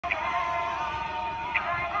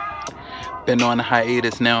Been on a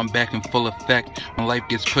hiatus, now I'm back in full effect. When life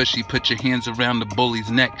gets pushy, put your hands around the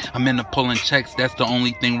bully's neck. I'm into pulling checks, that's the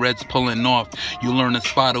only thing Red's pulling off. You learn to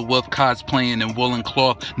spot a wolf cosplaying in woolen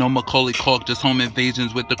cloth. No Macaulay Culk, just home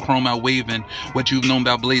invasions with the chrome out waving. What you've known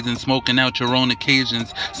about blazing, smoking out your own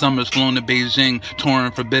occasions. Summer's flown to Beijing,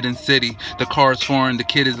 touring Forbidden City. The car's foreign, the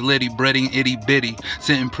kid is litty, breading itty bitty.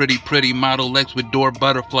 Sitting pretty, Model X with door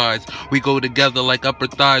butterflies. We go together like upper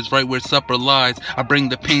thighs, right where supper lies. I bring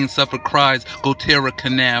the pain, suffer cries. Go tear a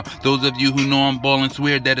canal. Those of you who know I'm ballin'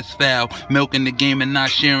 swear that it's foul. Milking the game and not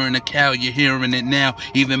sharing a cow. You're hearing it now.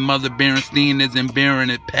 Even Mother Berenstain isn't bearing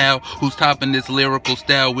it, pal. Who's topping this lyrical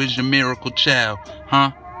style? Where's your miracle child?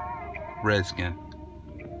 Huh? Redskin.